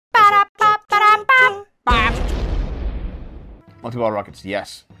Multi-ball rockets,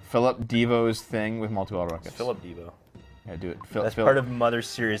 yes. Fill up Devo's thing with multi-ball rockets. Fill up Devo. Yeah, do it. That's part of Mother's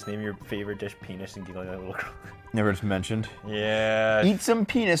Serious. Name your favorite dish penis and get like a little girl. Never just mentioned. Yeah. Eat some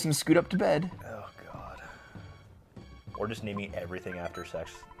penis and scoot up to bed. Oh, God. Or just naming everything after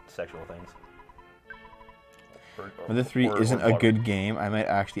sexual things. Mother 3 isn't a good game. I might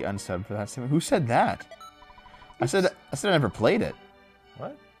actually unsub for that statement. Who said that? I said I never played it.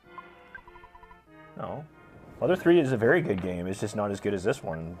 What? No. Mother 3 is a very good game. It's just not as good as this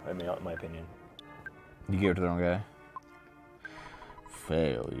one, in my opinion. You gave it to the wrong guy.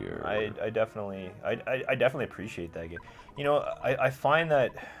 Failure. I definitely appreciate that game. You know, I find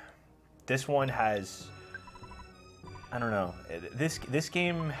that this one has, I don't know, this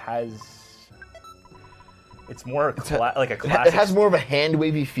game has, it's more like a classic. It has more of a hand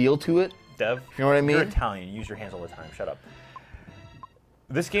wavy feel to it. Dev, you know what I mean? You're Italian. You use your hands all the time. Shut up.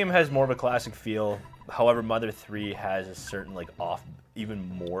 This game has more of a classic feel. However, Mother 3 has a certain even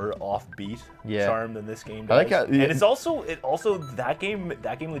more offbeat charm than this game does. I like how, and it's also that game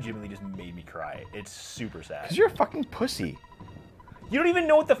legitimately just made me cry. It's super sad. Because you're a fucking pussy. You don't even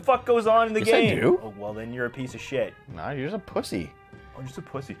know what the fuck goes on in the game. I do. Oh, well, then you're a piece of shit. Nah, you're just a pussy. I'm just a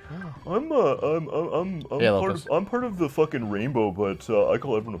pussy. I'm part of the fucking rainbow, but I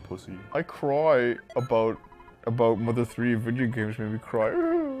call everyone a pussy. I cry about Mother 3 video games made me cry.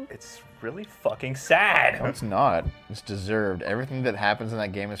 It's really fucking sad. No, it's not. It's deserved. Everything that happens in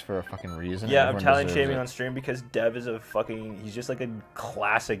that game is for a fucking reason. Yeah, I'm talent shaming on stream because Dev is he's just like a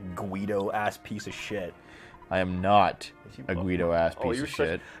classic Guido-ass piece of shit. I am not a Guido-ass piece of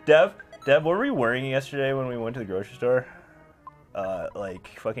shit. Dev, what were we wearing yesterday when we went to the grocery store? Like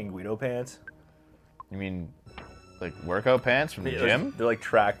fucking Guido pants? You mean like workout pants from the gym? They're like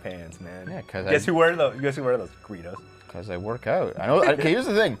track pants, man. Yeah, because Guess who wear those Guidos? Because I work out. I know. Okay, here's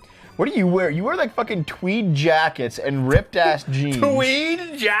the thing. What do you wear? You wear like fucking tweed jackets and ripped ass jeans.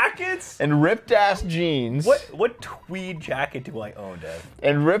 Tweed jackets? And ripped ass jeans. What tweed jacket do I own, Dev?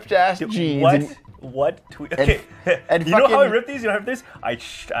 And ripped ass jeans. What tweed? Okay, and you know how I rip these? You know how I rip this? I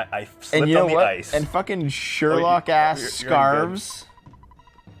slipped on the ice. And fucking Sherlock ass scarves.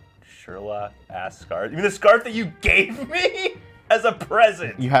 Sherlock ass scarves. You mean the scarf that you gave me as a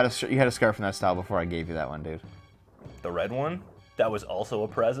present? You had a scarf in that style before I gave you that one, dude. The red one? That was also a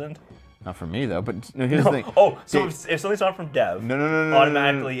present? Not for me though, but here's the thing. Oh, so if something's not from Dev, no,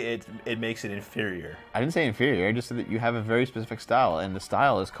 automatically it makes it inferior. I didn't say inferior. I just said that you have a very specific style, and the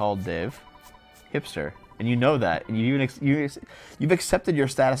style is called, Dave, hipster, and you know that, and you've accepted your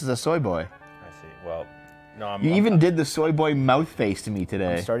status as a soy boy. I see. Well, no, I'm. You even did the soy boy mouth face to me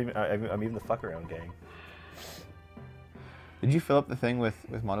today. I'm even the fuck around gang. Did you fill up the thing with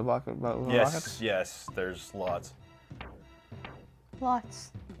monoblock rockets? Yes. There's lots.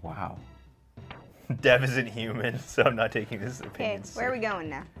 Lots. Wow. Dev isn't human, so I'm not taking this opinion. Okay, where are we going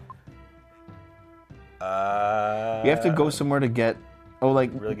now? We have to go somewhere to get. Oh, like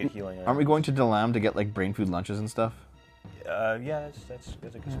really good healing. Aren't we going to Delam to get like brain food lunches and stuff? Yeah, that's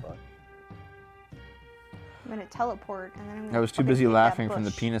a good spot. I'm gonna teleport, and then I'm gonna. I was too busy laughing from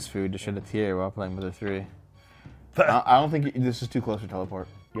the penis food to shed a tear while playing Mother 3. I don't think this is too close to teleport.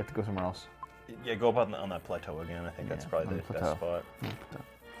 You have to go somewhere else. Yeah, go up on that plateau again. I think that's probably the best spot.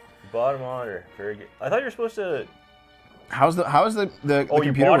 Bottom order, very good. I thought you were supposed to. How's the computer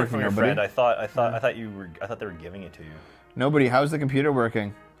you bought working, it from your friend. I thought they were giving it to you. Nobody, how's the computer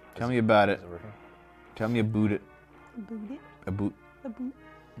working? Tell me about it. Is it working? Tell me about it. Boot it. A boot. A boot.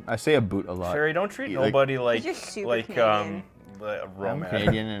 I say a boot a lot. Fairy, don't treat nobody like Canadian. I'm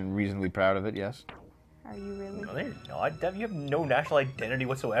Canadian and reasonably proud of it. Yes. Are you really? No, you're not. Dev, you have no national identity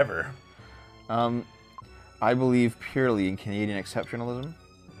whatsoever. I believe purely in Canadian exceptionalism.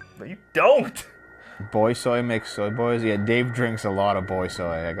 No, you don't. Boy soy makes soy boys. Yeah, Dave drinks a lot of boy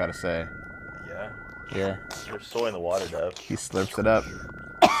soy, I gotta say. Yeah? Yeah. There's soy in the water, Dev. He slurps it up.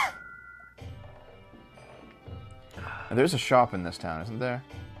 There's a shop in this town, isn't there?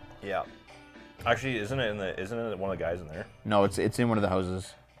 Yeah. Actually, isn't it one of the guys in there? No, it's in one of the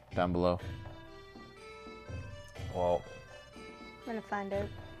houses down below. Well, We're gonna find out.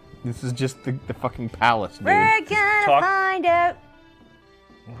 This is just the fucking palace, dude. We're gonna find out.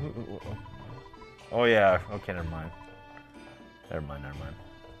 Oh yeah. Okay, never mind. Never mind.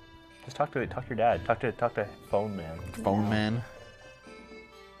 Just talk to your dad. Talk to phone man. Phone man.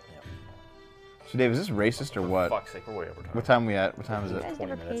 Yeah. So Dave, is this racist or what? For fuck's sake, we're way over time. What time are we at? What time is it?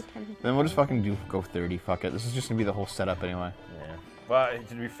 20 minutes. Then we'll just fucking go 30. Fuck it. This is just gonna be the whole setup anyway. Yeah. Well,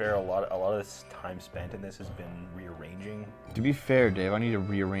 to be fair, a lot of this time spent in this has been rearranging. To be fair, Dave, I need to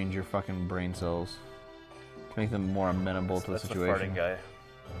rearrange your fucking brain cells to make them more amenable to the situation. That's the farting guy.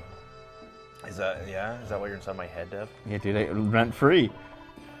 Is that why you're inside my head, Dev? Yeah, dude, rent free.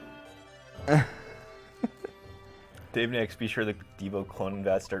 Dave Nix, be sure the Devo cloning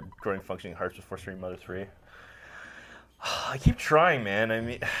vats start growing functioning hearts before streaming Mother 3. I keep trying, man. I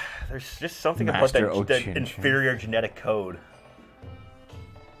mean, there's just something about that inferior genetic code.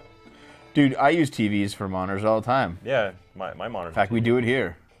 Dude, I use TVs for monitors all the time. Yeah, my monitors. In fact, we do it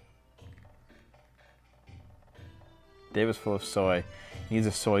here. Dave is full of soy. He needs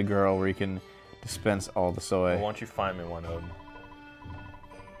a soy girl where he can dispense all the soy. Well, why don't you find me one, Odin?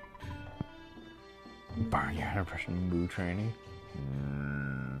 Barn, your 100% moo training.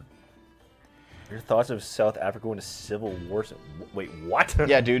 Your thoughts of South Africa going to civil war? Wait, what?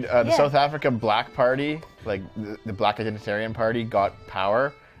 Yeah, dude. The South Africa Black Party, like the Black Identitarian Party, got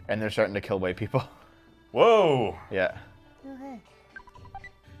power, and they're starting to kill white people. Whoa! Yeah. Oh, hey.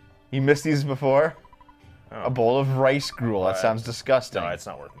 You missed these before? Oh. A bowl of rice gruel. That sounds disgusting. No, it's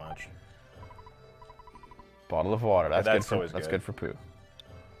not worth much. Bottle of water. That's good for good. good for poo.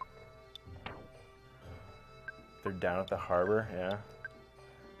 They're down at the harbor, yeah.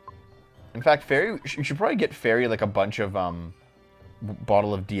 In fact, Fairy, you should probably get Fairy like a bunch of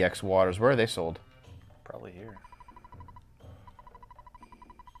bottle of DX waters. Where are they sold? Probably here.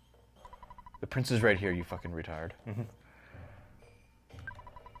 The prince is right here, you fucking retard.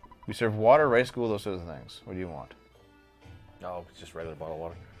 We serve water, rice gruel, those sorts of things. What do you want? No, it's just regular bottled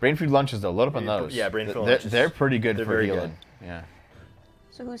water. Brain food lunches, though. Load up on those. Yeah, brain food lunches. They're pretty good for very healing. Good. Yeah.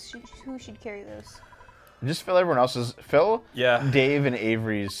 So who should carry those? Just fill everyone else's. Fill Dave and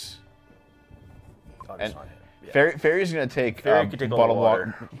Avery's. Oh, and yeah. Fairy's gonna take Fairy could take a bottle of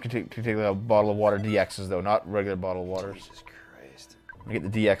water. Could take like a bottle of water DXs though, not regular bottle of waters. Jesus Christ.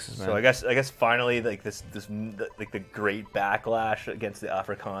 Get the DXs, man. So I guess finally like the great backlash against the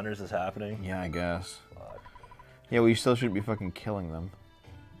Afrikaners is happening. Yeah, I guess. Yeah, well, you still shouldn't be fucking killing them.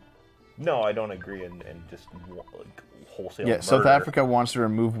 No, I don't agree, and just like, wholesale Yeah, murder. South Africa wants to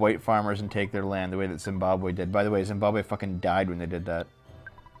remove white farmers and take their land the way that Zimbabwe did. By the way, Zimbabwe fucking died when they did that.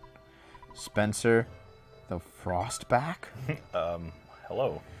 Spencer, the Frostback?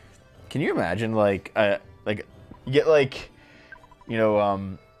 Hello. Can you imagine, you get,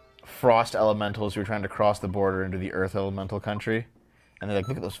 frost elementals who are trying to cross the border into the earth elemental country, and they're like,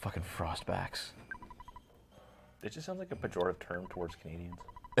 look at those fucking Frostbacks. It just sounds like a pejorative term towards Canadians.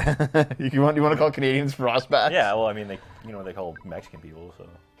 you want to call Canadians Frostbacks? Yeah, well, I mean, they call Mexican people, so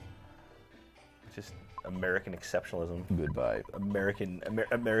it's just American exceptionalism. Goodbye.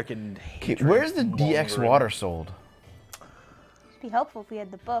 American hatred. Where's the DX water sold? It'd be helpful if we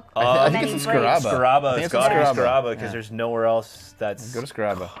had the book. I think it's in Scaraba. It's got to be Scaraba because there's nowhere else that's go to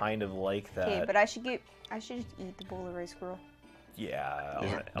Scaraba. Kind of like that. Okay, but I should just eat the bowl of rice gruel.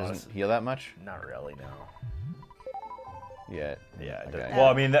 Yeah. Doesn't heal that much? Not really, no. Yeah. Yeah. Okay. Well,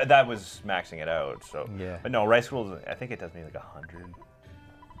 I mean, that was maxing it out, so. Yeah. But no, rice gruel, I think it does me like 100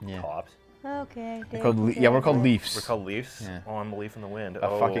 tops. Okay. We're called Leafs. We're called Leafs? Yeah. Oh, I'm a leaf in the wind.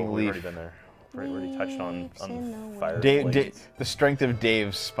 A fucking we've leaf. already been there. We've already touched on fire. The strength of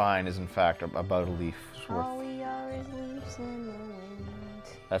Dave's spine is, in fact, about a leaf. All we are is leaves in the wind.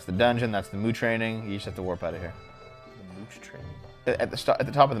 That's the dungeon. That's the moo training. You just have to warp out of here. The mooch training? At the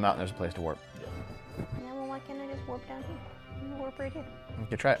top of the mountain, there's a place to warp. Yeah, well, why can't I just warp down here? I'm gonna warp right here.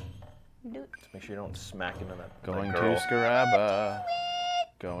 Okay, try it. Do it. Just make sure you don't smack into that Going girl. to Scaraba.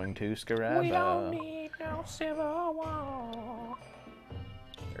 Going to Scaraba. We don't need no civil war.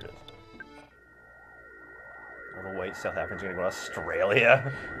 There it is. Oh, the white South Africans are gonna go to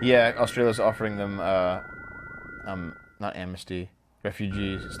Australia. Yeah, Australia's offering them, not amnesty,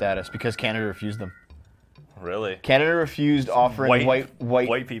 refugee status because Canada refused them. Really? Canada refused offering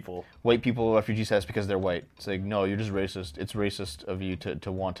white people refugee status because they're white. It's like, no, you're just racist. It's racist of you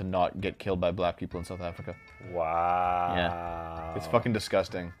to want to not get killed by black people in South Africa. Wow. Yeah. It's fucking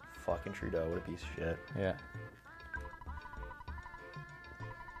disgusting. Fucking Trudeau, what a piece of shit. Yeah.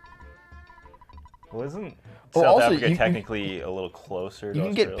 Well, isn't South Africa technically a little closer to You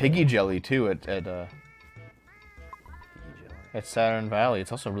can Australia? get piggy jelly, too, at Saturn Valley.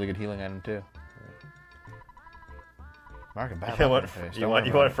 It's also a really good healing item, too. Mark, you want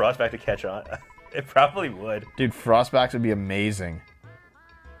Frostback to catch on? It probably would. Dude, Frostbacks would be amazing.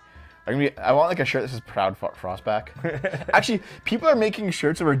 I want like a shirt that says "Proud Frostback." Actually, people are making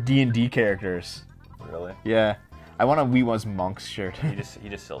shirts of our D&D characters. Really? Yeah. I want a We Was Monks shirt. He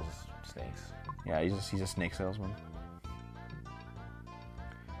just sells snakes. Yeah, he's a snake salesman.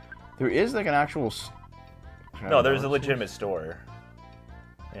 There is like an actual. No, there's a legitimate store.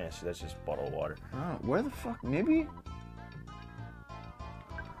 Yeah, so that's just bottled of water. Oh, where the fuck? Maybe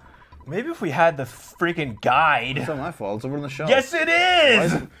if we had the freaking guide. it's not my fault. It's over on the shelf. Yes, it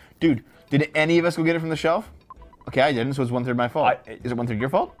is. Dude, Did any of us go get it from the shelf? Okay, I didn't, so it's 1/3 my fault. Is it 1/3 your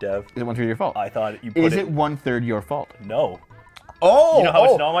fault? Dev. Is it 1/3 your fault? I thought you put Is it 1/3 your fault? No. Oh! You know how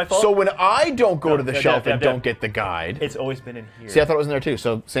it's not my fault? So when I don't go to the shelf Dev, and don't get the guide... It's always been in here. See, I thought it was in there too,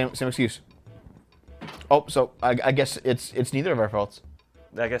 so same excuse. Oh, so I guess it's neither of our faults.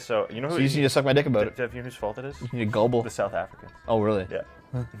 I guess so. You know who? So you just need to suck my dick about it. Dev, you know whose fault it is? You need to gulble. The South Africans. Oh, really? Yeah.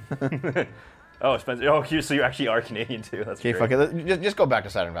 Oh, Spencer. Oh, so you actually are Canadian too. That's okay, great. fuck it. Just go back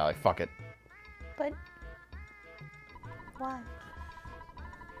to Saturn Valley. Fuck it. But why?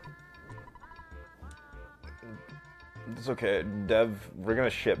 It's okay, Dev. We're gonna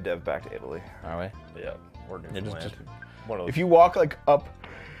ship Dev back to Italy. Are we? Yeah, we're doing just If you walk like up,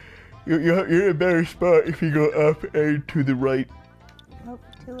 you're in a better spot if you go up and to the right. Nope,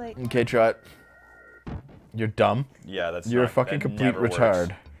 too late. Okay, try it. You're dumb. Yeah, that's. You're a fucking complete retard.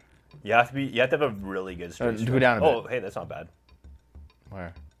 Works. You have to have a really good straight. Go down a bit. Oh, hey, that's not bad.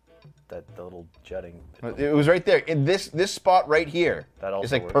 Where? The little jetting. It was right there in this spot right here. That also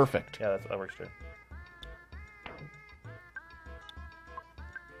it's like works. perfect. Yeah, that works too.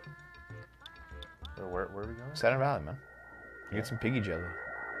 So where are we going? Saturn Valley, man. You get some piggy jelly.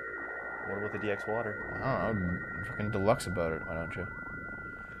 What about the DX water? I don't know. Fucking deluxe about it. Why don't you?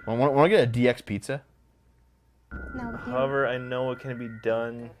 Want to get a DX pizza? No. However, I know it can be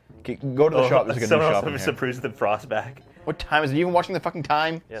done. Okay, go to the shop. There's a good new shop in here. Surprised the frost back. What time is it? Are you even watching the fucking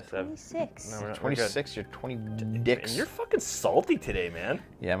time? Yes, 26. No, we're not, 26. You're 20 dicks. And you're fucking salty today, man.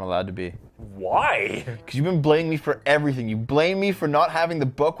 Yeah, I'm allowed to be. Why? Because you've been blaming me for everything. You blame me for not having the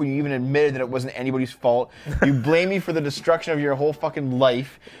book when you even admitted that it wasn't anybody's fault. You blame me for the destruction of your whole fucking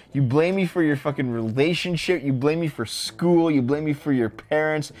life. You blame me for your fucking relationship. You blame me for school. You blame me for your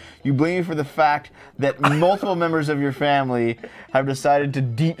parents. You blame me for the fact that multiple members of your family have decided to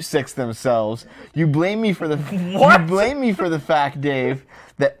deep six themselves. You blame me for the... What? You blame me for the fact, Dave,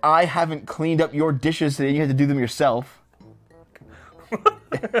 that I haven't cleaned up your dishes today and you had to do them yourself.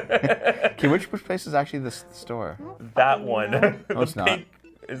 Okay, which place is actually the store? That one. No, it's not. Pink,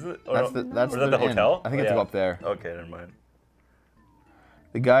 is it? Oh, That's no. that's Or is that the inn. hotel? I think Oh, it's yeah. up there. Okay, never mind.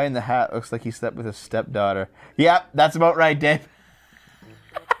 The guy in the hat looks like he slept with his stepdaughter. Yep, that's about right, Dave.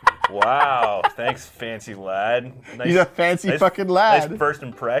 Wow, thanks, fancy lad. Nice, He's a fancy fucking lad. Nice first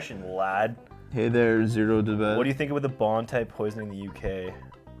impression, lad. Hey there, Zero to Bed. What do you think about the Bond type poisoning in the UK?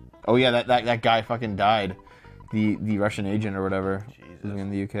 Oh yeah, that guy fucking died. The Russian agent or whatever. Jesus. Living in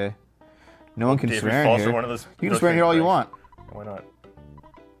the UK. No one can Dave, swear falls in for here. one of those, You can swear in here all you want. Why not?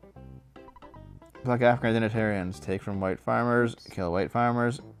 Black African identitarians take from white farmers, kill white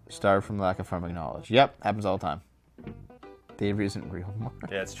farmers, starve from lack of farming knowledge. Yep, happens all the time. Dave isn't real.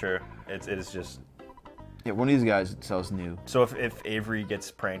 Yeah, it's true. It is just. Yeah, one of these guys sells new. So if Avery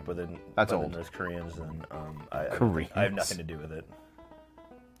gets pranked with That's old. those Koreans, then Koreans? I have nothing to do with it.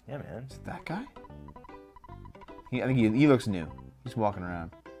 Yeah, man. Is it that guy? I think he looks new. He's walking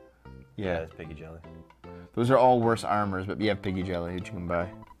around. Yeah. It's piggy jelly. Those are all worse armors, but you have piggy jelly that you can buy.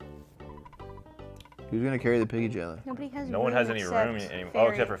 Who's gonna carry the piggy jelly? Nobody has No one has any room anymore. Oh,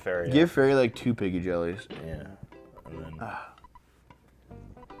 except for Fairy. Yeah. Give Fairy like 2 piggy jellies. Yeah. And then.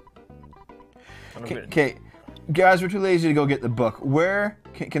 Okay, guys, we're too lazy to go get the book. Where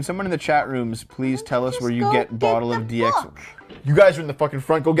can someone in the chat rooms please tell us where you get bottle of DX? Book? You guys are in the fucking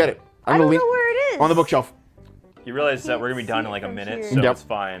front. Go get it. I don't know where it is. On the bookshelf. You realize that we're gonna be done in like a minute, so Yep. it's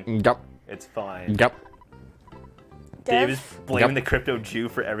fine. Yep. It's fine. Yep. Dave is blaming Yep. the crypto Jew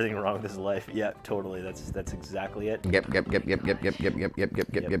for everything wrong with his life. Yeah, totally. That's exactly it. Yep.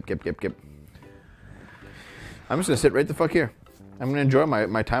 I'm just gonna sit right the fuck here. I'm gonna enjoy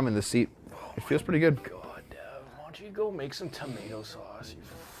my time in this seat. It feels pretty good. God, Dev, why don't you go make some tomato sauce?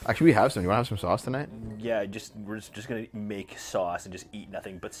 Actually, we have some. You wanna have some sauce tonight? Yeah, we're just gonna make sauce and just eat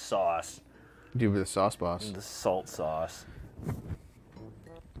nothing but sauce. Dude, with the sauce boss. The salt sauce.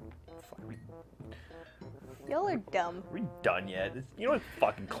 Y'all are dumb. Are we done yet? You know what?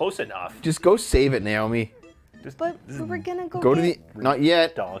 Fucking close enough. Just go save it, Naomi. But we were gonna Go to the not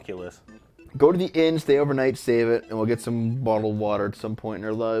yet. Ridiculous. Go to the inn, stay overnight, save it, and we'll get some bottled water at some point in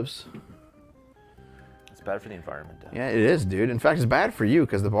our lives. It's bad for the environment. Dad. Yeah, it is, dude. In fact, it's bad for you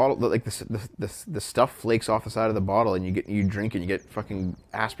because the bottle, like the stuff flakes off the side of the bottle, and you drink and you get fucking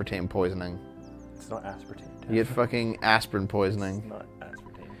aspartame poisoning. It's not aspartame. Dad. You get fucking aspirin poisoning. It's not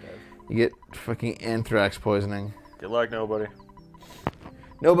aspartame, Dad. You get fucking anthrax poisoning. Good luck, nobody.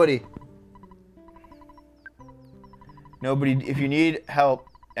 Nobody. If you need help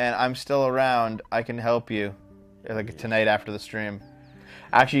and I'm still around, I can help you. Like tonight after the stream.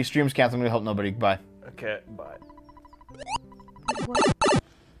 Actually, stream's canceled. I'm gonna help nobody. Bye. Okay, bye. What?